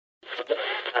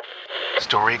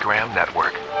Storygram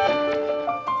Network.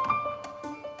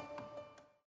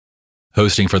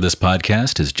 Hosting for this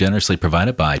podcast is generously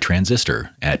provided by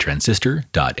Transistor at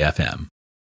transistor.fm.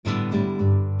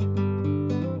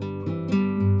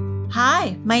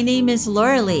 Hi, my name is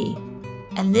Laura Lee,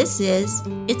 and this is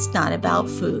It's Not About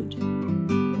Food.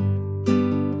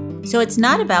 So it's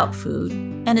not about food,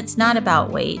 and it's not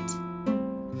about weight.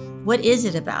 What is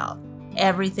it about?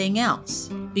 Everything else,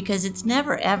 because it's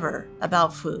never ever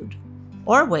about food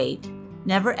or weight,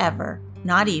 never ever,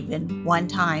 not even one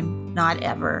time, not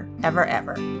ever, ever,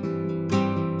 ever.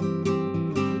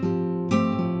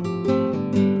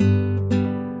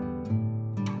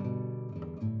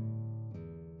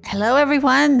 Hello,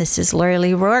 everyone. This is Laura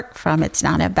Lee Rourke from It's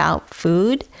Not About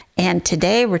Food, and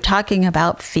today we're talking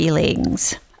about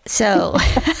feelings. So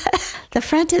the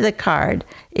front of the card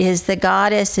is the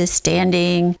goddess is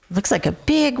standing, looks like a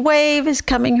big wave is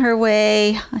coming her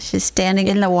way. She's standing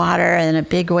in the water and a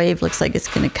big wave looks like it's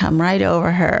going to come right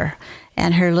over her.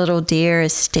 And her little deer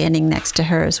is standing next to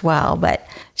her as well. But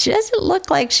she doesn't look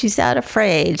like she's that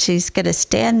afraid. She's going to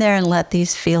stand there and let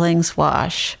these feelings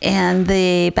wash. And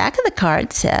the back of the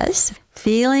card says,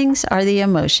 feelings are the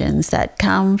emotions that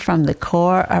come from the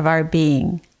core of our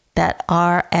being, that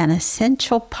are an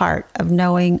essential part of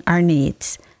knowing our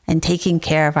needs and taking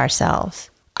care of ourselves.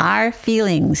 Our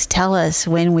feelings tell us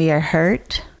when we are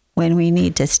hurt, when we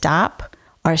need to stop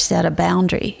or set a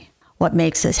boundary, what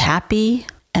makes us happy,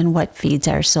 and what feeds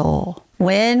our soul.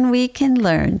 When we can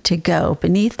learn to go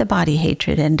beneath the body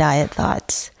hatred and diet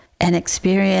thoughts and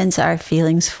experience our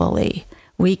feelings fully,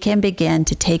 we can begin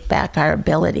to take back our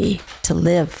ability to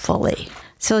live fully.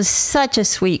 So it's such a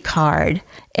sweet card.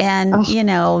 And, you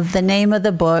know, the name of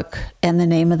the book and the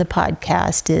name of the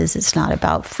podcast is It's Not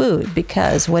About Food,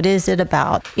 because what is it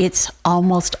about? It's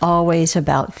almost always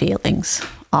about feelings.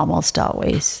 Almost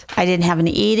always. I didn't have an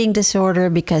eating disorder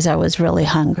because I was really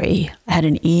hungry. I had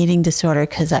an eating disorder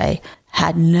because I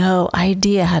had no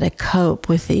idea how to cope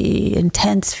with the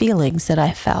intense feelings that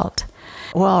I felt.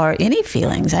 Well, or any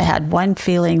feelings. I had one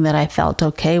feeling that I felt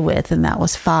okay with, and that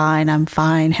was fine. I'm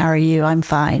fine. How are you? I'm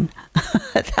fine.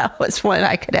 That was one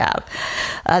I could have.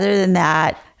 Other than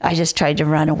that, I just tried to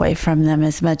run away from them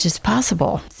as much as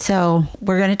possible. So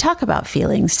we're going to talk about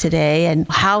feelings today and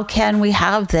how can we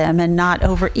have them and not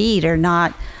overeat or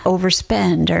not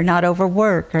overspend or not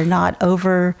overwork or not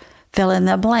over fill in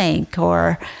the blank,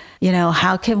 or you know,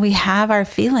 how can we have our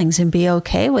feelings and be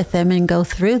okay with them and go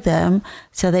through them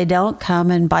so they don't come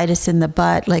and bite us in the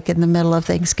butt like in the middle of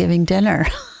Thanksgiving dinner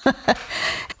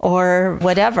or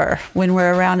whatever, when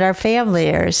we're around our family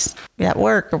or at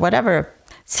work or whatever.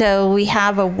 So we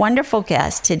have a wonderful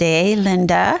guest today,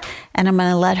 Linda, and I'm going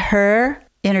to let her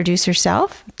introduce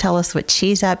herself, tell us what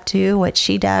she's up to, what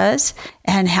she does,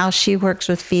 and how she works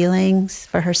with feelings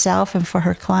for herself and for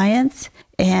her clients.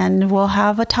 And we'll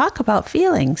have a talk about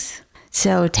feelings.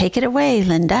 So take it away,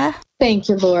 Linda. Thank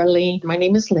you, Laura Lee. My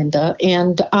name is Linda,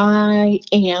 and I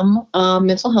am a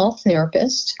mental health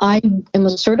therapist. I am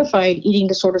a certified eating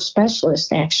disorder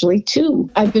specialist, actually,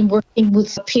 too. I've been working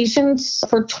with patients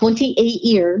for 28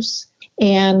 years,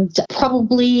 and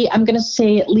probably, I'm going to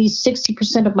say at least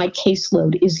 60% of my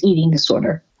caseload is eating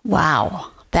disorder.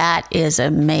 Wow. That is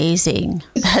amazing.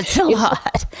 That's a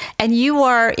lot. And you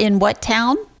are in what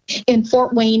town? In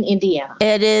Fort Wayne, Indiana.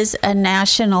 It is a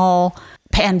national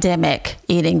pandemic,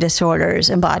 eating disorders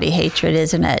and body hatred,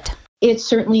 isn't it? It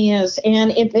certainly is.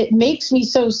 And it makes me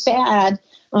so sad.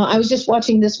 I was just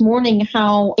watching this morning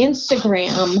how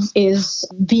Instagram is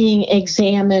being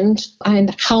examined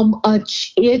and how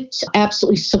much it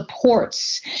absolutely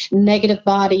supports negative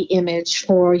body image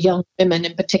for young women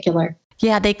in particular.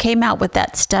 Yeah, they came out with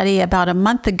that study about a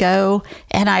month ago,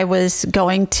 and I was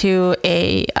going to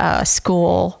a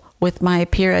school with my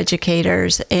peer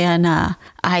educators, and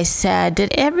I said,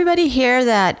 did everybody hear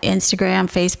that Instagram,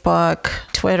 Facebook,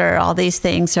 Twitter, all these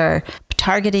things are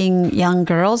targeting young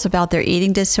girls about their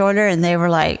eating disorder? And they were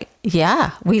like,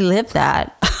 yeah, we live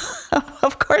that.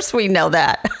 Of course we know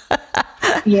that.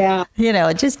 Yeah. You know,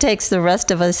 it just takes the rest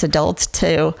of us adults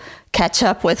to catch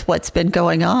up with what's been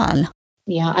going on.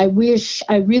 Yeah, I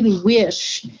really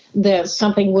wish that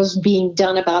something was being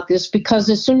done about this, because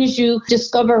as soon as you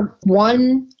discover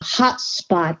one hot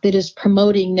spot that is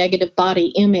promoting negative body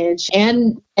image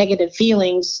and negative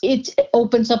feelings, it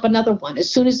opens up another one. As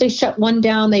soon as they shut one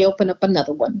down, they open up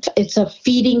another one. It's a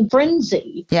feeding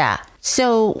frenzy. Yeah.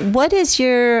 So what is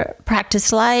your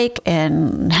practice like,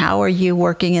 and how are you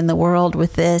working in the world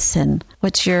with this, and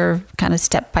what's your kind of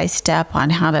step-by-step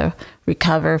on how to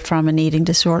recover from an eating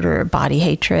disorder or body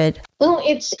hatred? Well,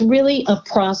 it's really a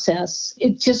process.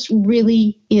 It just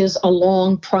really is a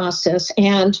long process.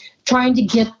 And trying to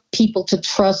get people to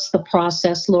trust the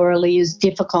process, Laura Lee, is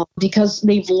difficult because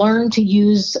they've learned to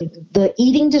use the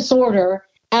eating disorder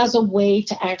as a way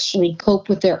to actually cope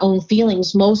with their own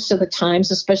feelings. Most of the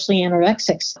times, especially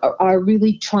anorexics, are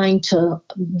really trying to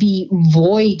be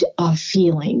void of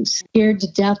feelings, scared to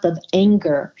death of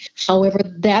anger. However,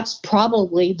 that's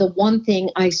probably the one thing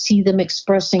I see them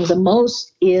expressing the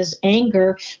most is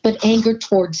anger, but anger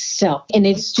towards self. And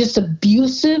it's just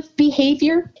abusive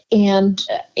behavior, and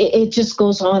it just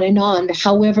goes on and on.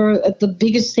 However, the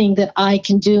biggest thing that I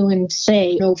can do and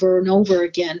say over and over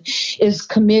again is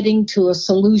committing to a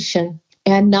solution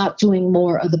and not doing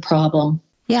more of the problem.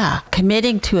 Yeah,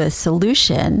 committing to a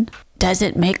solution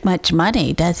doesn't make much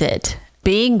money, does it?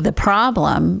 Being the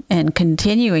problem and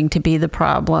continuing to be the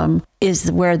problem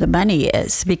is where the money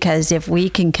is, because if we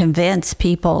can convince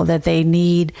people that they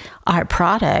need our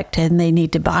product and they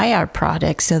need to buy our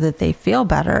product so that they feel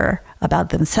better about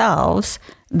themselves,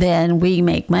 then we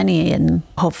make money and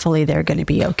hopefully they're going to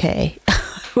be okay,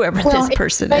 whoever this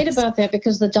person right is. About that,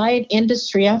 because the diet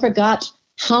industry, I forgot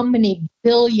how many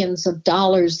billions of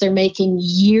dollars they're making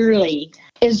yearly.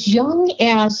 As young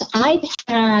as I've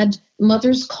had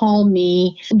mothers call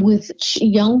me with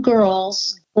young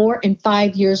girls, 4 and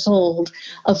 5 years old,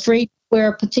 afraid to wear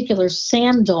a particular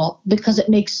sandal because it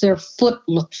makes their foot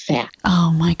look fat.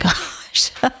 Oh my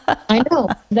gosh. I know.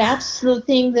 That's the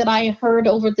thing that I heard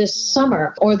over this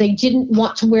summer. Or they didn't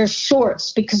want to wear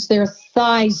shorts because their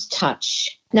thighs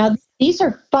touch. Now, these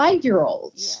are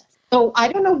 5-year-olds. Yes. So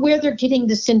I don't know where they're getting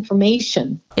this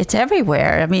information. It's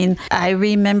everywhere. I mean, I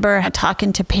remember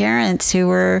talking to parents who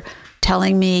were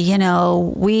telling me, you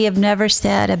know, we have never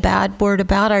said a bad word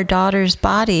about our daughter's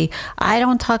body. I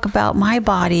don't talk about my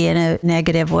body in a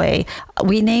negative way.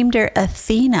 We named her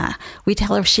Athena. We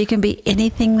tell her she can be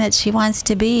anything that she wants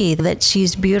to be, that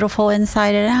she's beautiful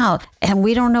inside and out. And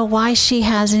we don't know why she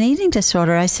has an eating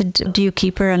disorder. I said, do you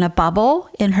keep her in a bubble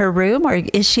in her room, or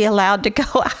is she allowed to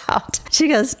go out? She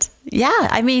goes, yeah,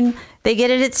 I mean, they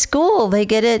get it at school. They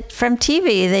get it from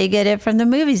TV. They get it from the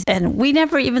movies. And we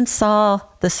never even saw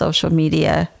the social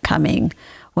media coming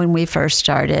when we first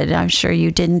started. I'm sure you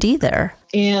didn't either.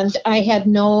 And I had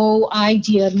no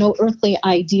idea, no earthly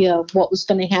idea of what was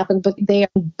going to happen, but they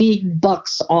are big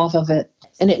bucks off of it.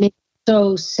 And it makes me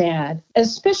so sad,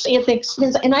 especially at the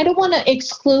expense. And I don't want to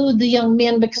exclude the young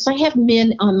men because I have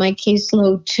men on my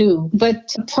caseload too.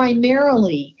 But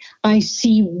primarily, I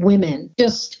see women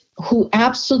just who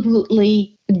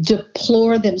absolutely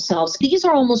deplore themselves. These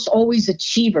are almost always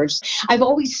achievers. I've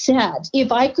always said,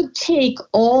 if I could take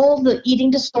all the eating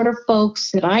disorder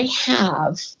folks that I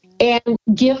have and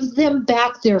give them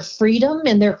back their freedom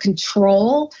and their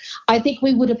control, I think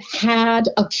we would have had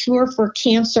a cure for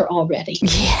cancer already.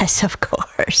 Yes, of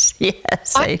course.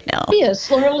 Yes, I know.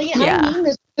 Yes, Laura Lee, Yeah. I mean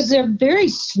this because they're very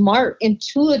smart,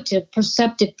 intuitive,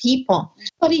 perceptive people.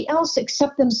 Nobody else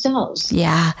except themselves.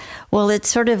 Yeah. Well, it's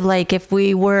sort of like if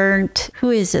we weren't, who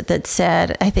is it that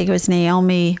said, I think it was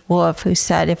Naomi Wolf who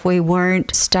said, if we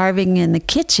weren't starving in the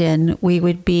kitchen, we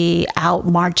would be out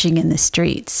marching in the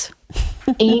streets.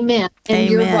 Amen. And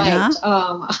Amen, you're right.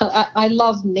 huh? I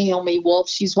love Naomi Wolf.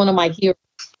 She's one of my heroes.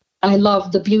 I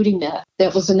love The Beauty Myth.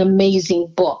 That was an amazing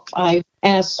book. I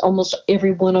asked almost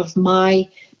every one of my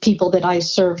people that I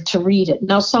serve to read it.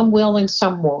 Now, some will and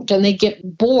some won't. And they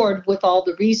get bored with all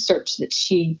the research that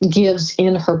she gives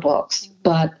in her books.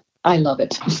 But I love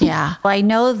it. Yeah. Well, I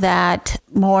know that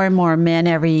more and more men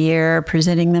every year are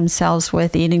presenting themselves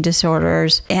with eating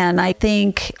disorders. And I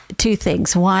think two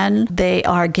things. One, they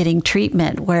are getting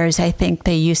treatment, whereas I think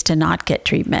they used to not get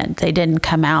treatment. They didn't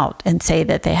come out and say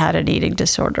that they had an eating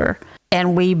disorder.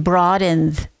 And we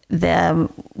broadened the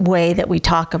way that we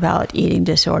talk about eating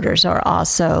disorders, or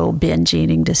also binge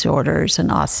eating disorders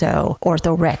and also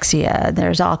orthorexia.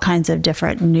 There's all kinds of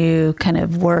different new kind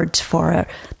of words for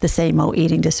the same old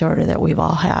eating disorder that we've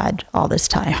all had all this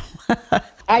time.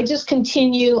 I just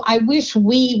continue. I wish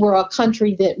we were a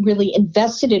country that really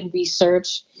invested in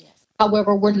research.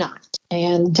 However, we're not.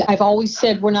 And I've always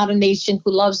said we're not a nation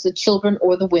who loves the children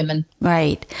or the women.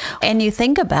 Right. And you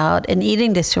think about an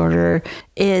eating disorder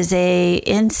is a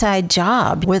inside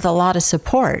job with a lot of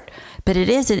support, but it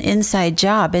is an inside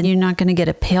job and you're not going to get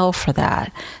a pill for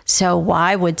that. So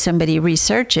why would somebody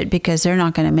research it? Because they're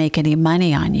not going to make any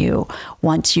money on you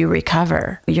once you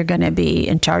recover. You're going to be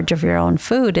in charge of your own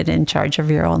food and in charge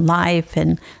of your own life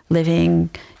and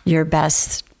living your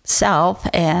best self,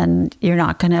 and you're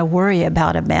not going to worry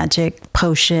about a magic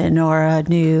potion or a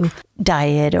new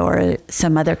diet or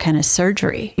some other kind of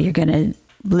surgery. You're going to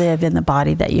live in the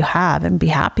body that you have and be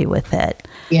happy with it.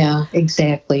 Yeah,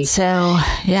 exactly. So,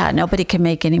 yeah, nobody can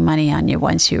make any money on you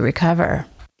once you recover.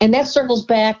 And that circles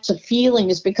back to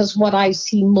feelings, because what I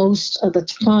see most of the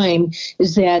time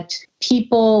is that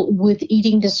people with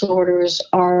eating disorders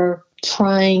are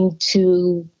trying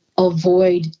to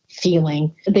avoid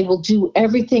feeling. They will do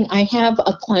everything. I have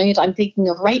a client I'm thinking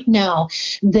of right now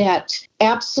that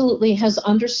absolutely has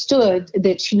understood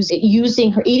that she was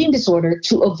using her eating disorder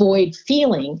to avoid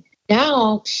feeling.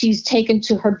 Now she's taken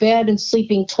to her bed and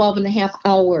sleeping 12 and a half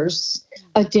hours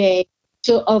a day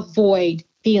to avoid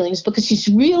feelings, because she's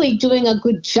really doing a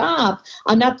good job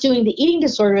on not doing the eating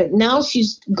disorder. Now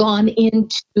she's gone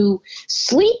into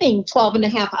sleeping 12 and a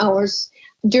half hours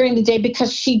during the day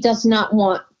because she does not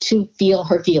want to feel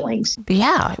her feelings.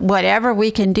 Yeah, whatever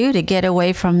we can do to get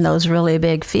away from those really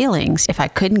big feelings. If I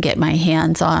couldn't get my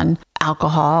hands on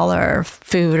alcohol or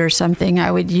food or something,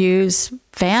 I would use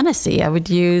fantasy. I would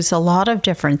use a lot of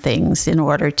different things in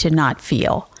order to not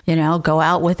feel. Go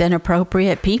out with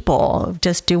inappropriate people,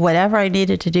 just do whatever I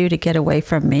needed to do to get away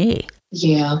from me.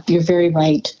 Yeah, you're very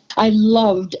right. I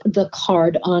loved the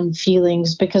card on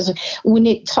feelings, because when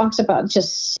it talks about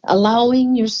just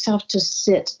allowing yourself to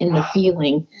sit in the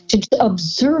feeling, to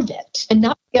observe it and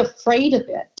not be afraid of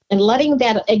it, and letting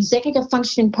that executive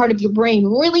functioning part of your brain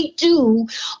really do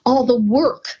all the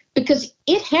work, because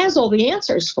it has all the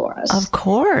answers for us. Of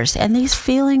course. And these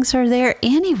feelings are there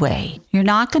anyway. You're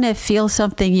not going to feel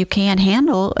something you can't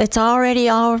handle. It's already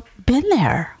all been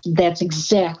there. That's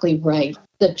exactly right.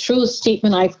 The truest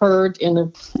statement I've heard in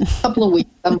a couple of weeks,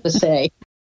 I'm going to say.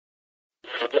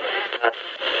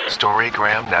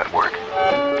 Storygram Network.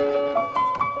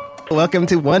 Welcome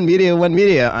to One Media, One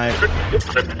Media.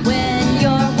 When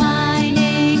you're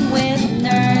whining with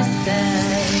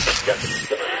nurses.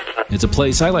 It's a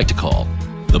place I like to call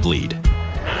The Bleed.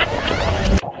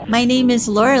 My name is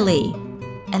Laura Lee,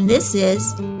 and this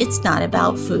is It's Not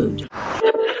About Food.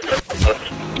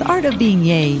 The art of being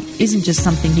yay isn't just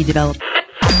something he developed.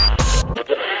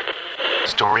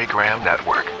 Storygram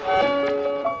Network.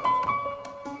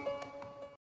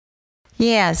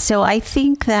 Yeah, so I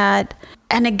think that,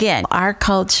 and again, our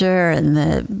culture and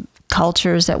the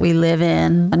cultures that we live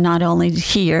in, not only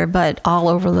here, but all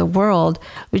over the world,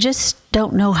 we just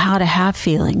don't know how to have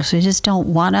feelings. We just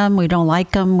don't want them. We don't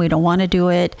like them. We don't want to do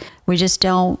it. We just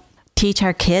don't teach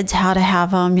our kids how to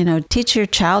have them. Teach your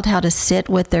child how to sit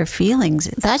with their feelings.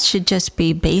 That should just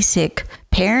be basic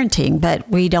parenting, but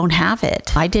we don't have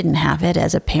it. I didn't have it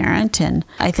as a parent, and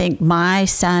I think my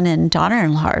son and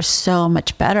daughter-in-law are so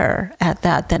much better at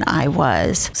that than I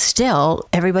was. Still,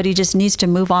 everybody just needs to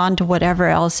move on to whatever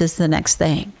else is the next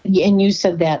thing. And you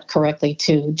said that correctly,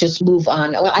 too. Just move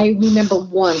on. I remember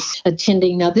once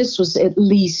attending, now this was at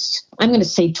least, I'm going to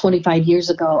say 25 years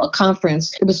ago, a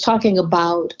conference. It was talking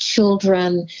about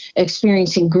children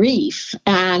experiencing grief.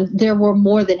 And there were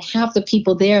more than half the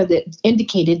people there that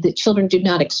indicated that children do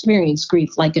not experience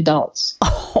grief like adults.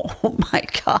 Oh, my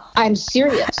God. I'm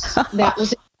serious. That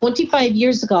was 25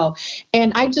 years ago.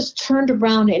 And I just turned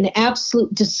around in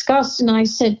absolute disgust. And I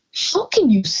said, how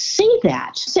can you say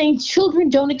that? Saying children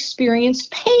don't experience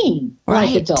pain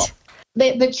like adults.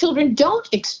 The children don't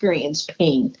experience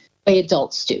pain the way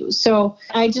adults do. So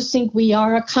I just think we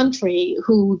are a country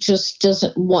who just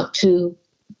doesn't want to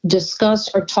discuss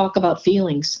or talk about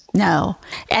feelings. No.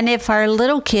 And if our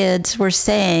little kids were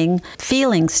saying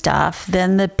feeling stuff,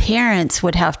 then the parents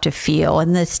would have to feel,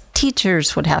 and the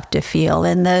teachers would have to feel,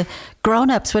 and the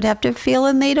grown-ups would have to feel,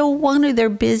 and they don't want to. They're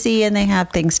busy and they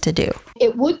have things to do.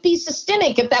 It would be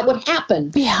systemic if that would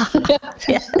happen. Yeah.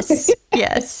 Yes.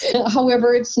 Yes.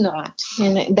 However, it's not.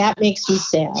 And that makes me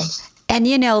sad. And,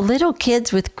 little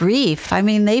kids with grief,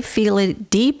 they feel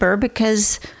it deeper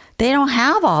because they don't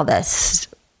have all this.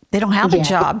 They don't have a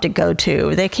job to go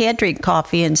to. They can't drink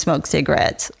coffee and smoke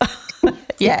cigarettes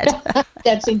yet.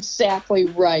 That's exactly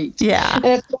right. Yeah.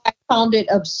 That's why I found it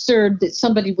absurd that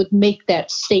somebody would make that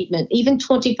statement. Even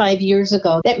 25 years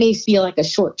ago, that may feel like a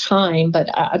short time, but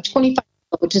 25 years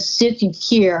ago, just sitting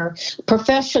here,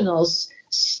 professionals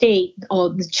state,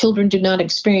 the children do not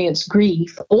experience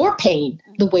grief or pain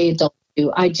the way adults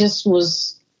do. I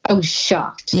was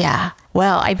shocked. Yeah.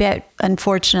 Well, I bet,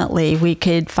 unfortunately, we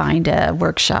could find a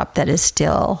workshop that is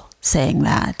still saying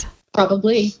that.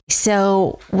 Probably.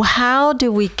 So how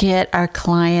do we get our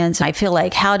clients? I feel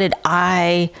like, how did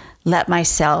I let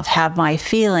myself have my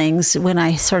feelings when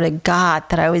I sort of got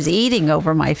that I was eating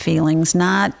over my feelings,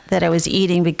 not that I was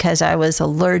eating because I was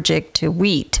allergic to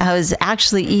wheat. I was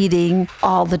actually eating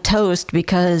all the toast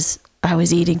because I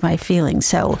was eating my feelings.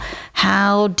 So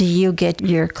how do you get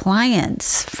your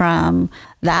clients from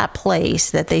that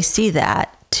place that they see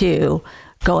that to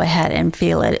go ahead and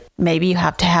feel it. Maybe you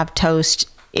have to have toast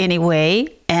anyway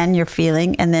and your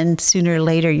feeling, and then sooner or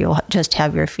later you'll just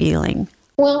have your feeling.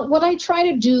 Well, what I try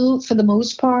to do for the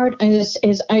most part is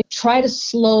I try to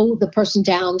slow the person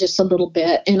down just a little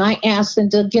bit. And I ask them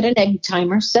to get an egg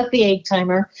timer, set the egg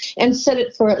timer, and set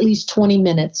it for at least 20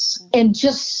 minutes. And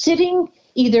just sitting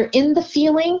either in the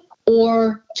feeling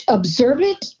or observe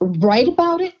it, write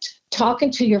about it,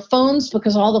 talking to your phones,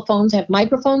 because all the phones have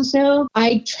microphones now.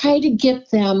 I try to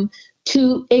get them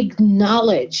to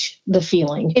acknowledge the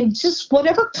feeling, and just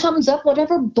whatever comes up,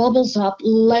 whatever bubbles up,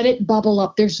 let it bubble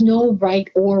up. There's no right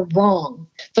or wrong,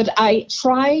 but I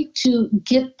try to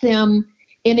get them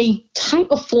in a type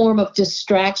of form of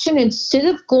distraction instead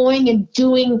of going and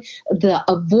doing the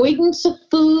avoidance of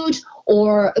food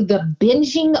or the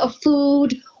binging of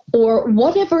food or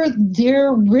whatever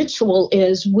their ritual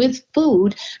is with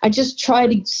food. I just try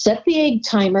to set the egg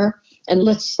timer and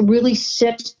let's really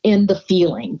sit in the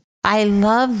feeling. I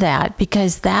love that,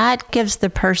 because that gives the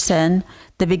person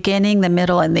the beginning, the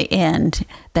middle, and the end.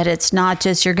 That it's not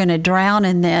just you're going to drown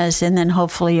in this and then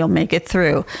hopefully you'll make it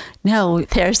through. No,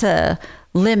 there's a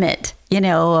limit,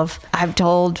 of I've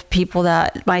told people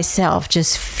that myself,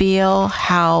 just feel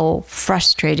how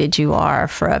frustrated you are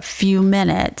for a few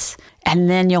minutes and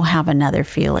then you'll have another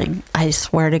feeling. I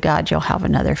swear to God, you'll have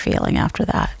another feeling after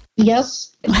that.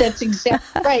 Yes, that's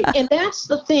exactly right. And that's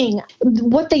the thing.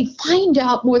 What they find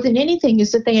out more than anything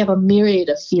is that they have a myriad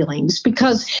of feelings,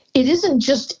 because it isn't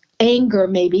just anger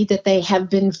maybe that they have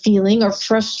been feeling, or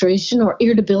frustration or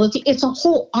irritability. It's a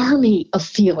whole army of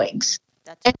feelings.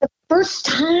 And the first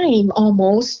time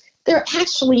almost, they're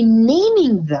actually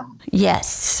naming them.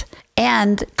 Yes.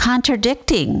 And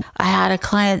contradicting. I had a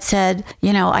client said,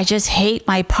 I just hate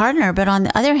my partner, but on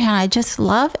the other hand, I just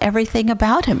love everything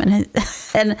about him.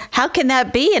 And how can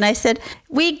that be? And I said,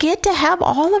 we get to have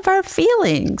all of our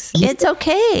feelings. It's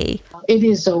okay. It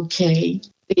is okay.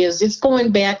 It is. It's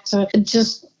going back to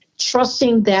just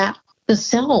trusting that the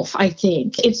self, I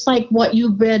think. It's like what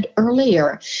you read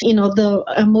earlier. The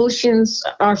emotions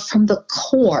are from the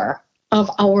core of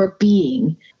our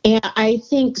being. And I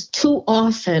think too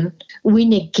often we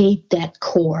negate that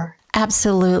core.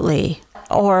 Absolutely.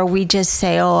 Or we just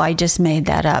say, oh, I just made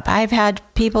that up. I've had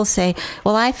people say,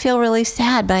 well, I feel really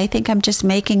sad, but I think I'm just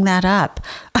making that up.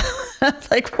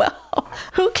 Like, well,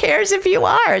 who cares if you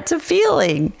are? It's a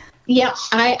feeling. Yeah,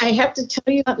 I have to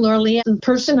tell you, Laura Lee, the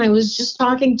person I was just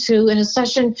talking to in a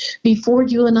session before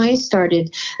you and I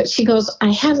started, she goes,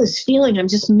 I have this feeling I'm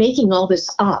just making all this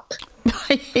up.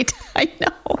 Right, I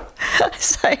know.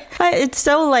 It's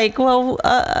so like, well,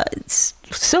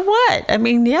 so what? I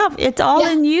mean, yeah, it's all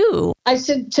in you. I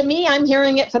said, to me, I'm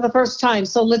hearing it for the first time,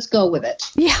 so let's go with it.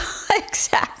 Yeah,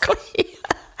 exactly.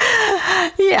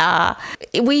 Yeah.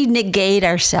 We negate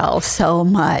ourselves so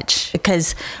much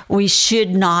because we should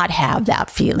not have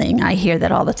that feeling. I hear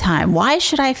that all the time. Why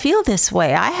should I feel this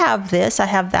way? I have this, I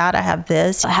have that, I have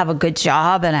this. I have a good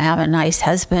job and I have a nice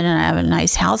husband and I have a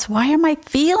nice house. Why am I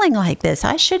feeling like this?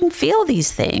 I shouldn't feel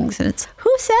these things. And it's,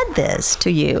 who said this to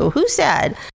you? Who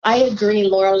said? I agree,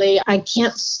 Laura Lee. I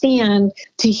can't stand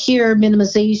to hear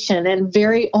minimization. And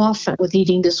very often with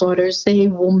eating disorders, they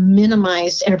will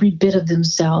minimize every bit of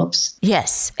themselves.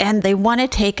 Yes. And they want to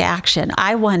take action.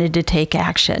 I wanted to take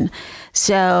action.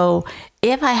 So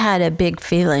if I had a big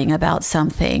feeling about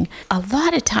something, a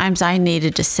lot of times I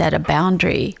needed to set a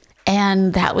boundary.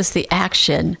 And that was the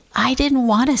action. I didn't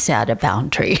want to set a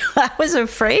boundary. I was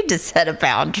afraid to set a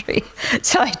boundary.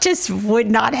 So I just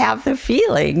would not have the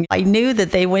feeling. I knew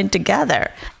that they went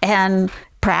together. And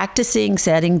practicing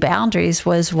setting boundaries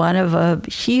was one of a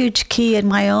huge key in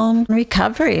my own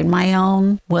recovery and my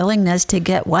own willingness to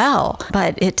get well.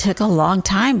 But it took a long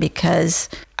time because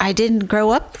I didn't grow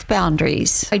up with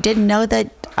boundaries. I didn't know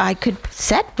that I could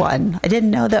set one. I didn't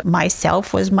know that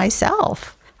myself was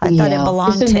myself. I thought it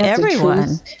belonged to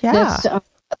everyone. Yeah.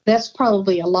 That's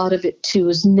probably a lot of it too,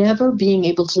 is never being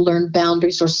able to learn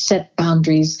boundaries or set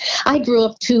boundaries. I grew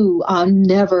up too,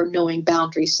 never knowing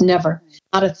boundaries, never.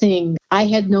 Not a thing. I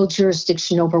had no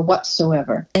jurisdiction over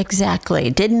whatsoever. Exactly.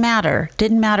 Didn't matter.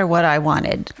 Didn't matter what I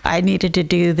wanted. I needed to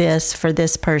do this for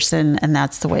this person, and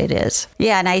that's the way it is.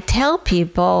 Yeah, and I tell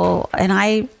people, and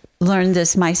I learned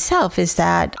this myself, is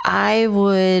that I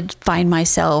would find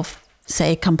myself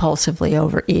say compulsively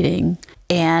overeating.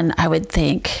 And I would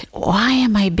think, why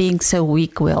am I being so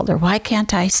weak-willed? Or why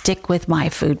can't I stick with my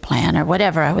food plan? Or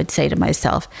whatever I would say to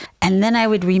myself. And then I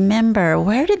would remember,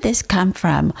 where did this come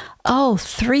from? Oh,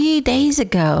 3 days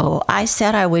ago, I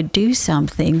said I would do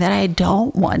something that I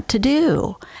don't want to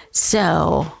do.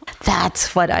 So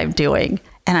that's what I'm doing.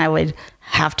 And I would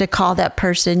have to call that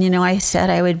person. I said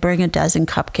I would bring a dozen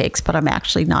cupcakes, but I'm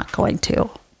actually not going to.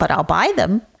 But I'll buy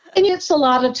them. And it's a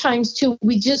lot of times, too,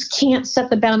 we just can't set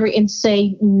the boundary and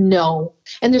say no.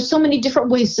 And there's so many different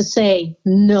ways to say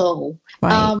no.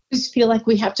 Right. We just feel like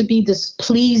we have to be this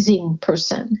pleasing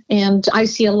person. And I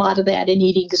see a lot of that in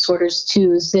eating disorders,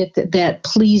 too, is that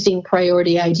pleasing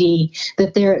priority ID,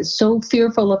 that they're so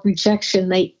fearful of rejection,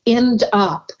 they end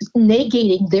up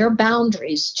negating their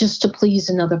boundaries just to please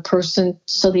another person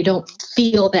so they don't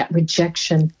feel that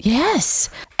rejection. Yes.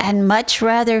 And much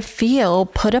rather feel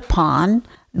put upon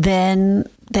than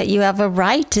that you have a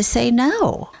right to say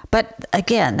no. But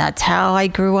again, that's how I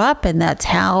grew up, and that's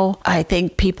how I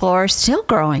think people are still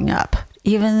growing up.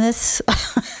 Even this,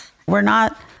 we're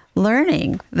not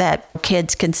learning that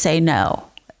kids can say no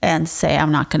and say,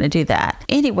 I'm not going to do that.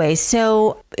 Anyway,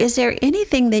 so is there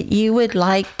anything that you would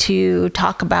like to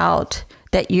talk about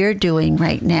that you're doing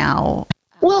right now?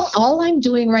 Well, all I'm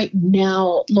doing right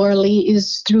now, Laura Lee,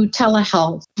 is through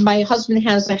telehealth. My husband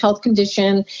has a health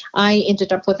condition. I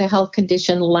ended up with a health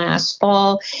condition last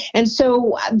fall. And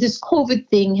so this COVID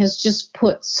thing has just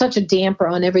put such a damper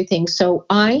on everything. So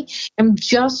I am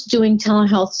just doing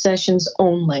telehealth sessions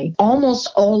only.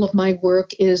 Almost all of my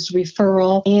work is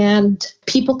referral, and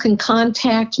people can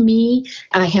contact me.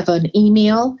 I have an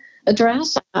email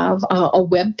address, of a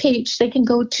web page they can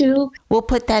go to. We'll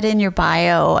put that in your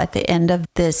bio at the end of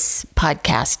this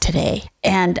podcast today.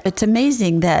 And it's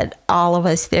amazing that all of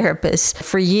us therapists,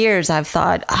 for years, I've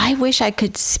thought, I wish I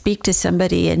could speak to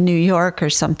somebody in New York or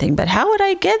something, but how would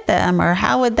I get them, or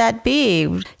how would that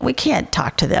be? We can't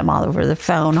talk to them all over the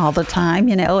phone all the time,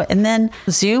 And then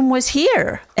Zoom was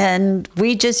here, and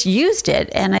we just used it,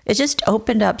 and it just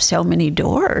opened up so many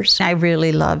doors. I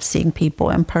really love seeing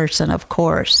people in person, of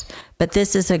course, but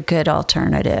this is a good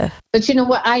alternative. But you know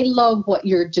what? I love what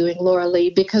you're doing, Laura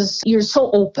Lee, because you're so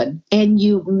open and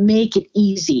you make it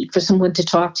easy for someone to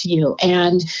talk to you.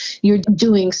 And you're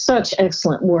doing such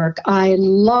excellent work. I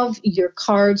love your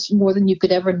cards more than you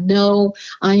could ever know.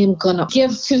 I am going to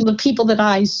give to the people that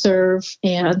I serve.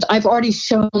 And I've already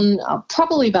shown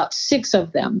probably about 6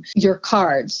 of them your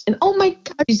cards. And oh my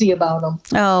God, crazy about them.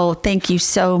 Oh, thank you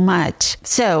so much.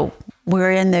 So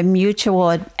we're in the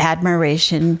Mutual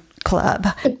Admiration Club.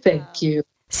 Thank you.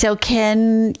 So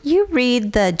can you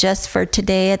read the just for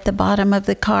today at the bottom of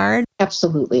the card?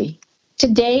 Absolutely.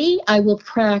 Today, I will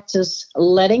practice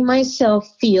letting myself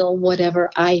feel whatever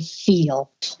I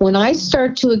feel. When I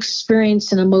start to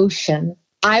experience an emotion,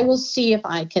 I will see if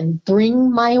I can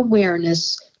bring my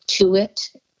awareness to it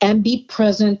and be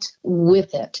present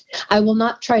with it. I will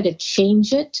not try to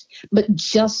change it, but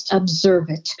just observe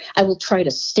it. I will try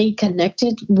to stay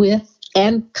connected with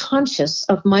and conscious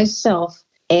of myself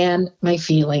and my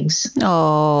feelings.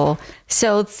 Oh,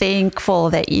 so thankful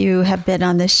that you have been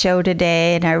on the show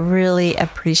today, and I really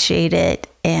appreciate it.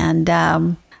 And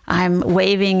I'm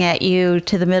waving at you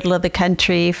to the middle of the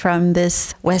country from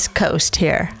this West Coast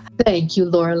here. Thank you,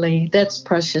 Laura Lee. That's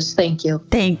precious. Thank you.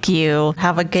 Thank you.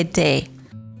 Have a good day.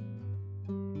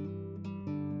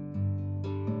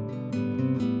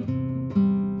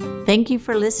 Thank you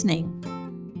for listening.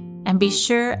 And be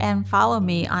sure and follow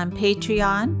me on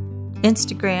Patreon,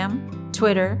 Instagram,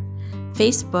 Twitter,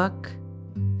 Facebook,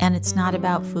 and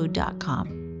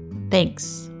itsnotaboutfood.com.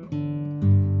 Thanks.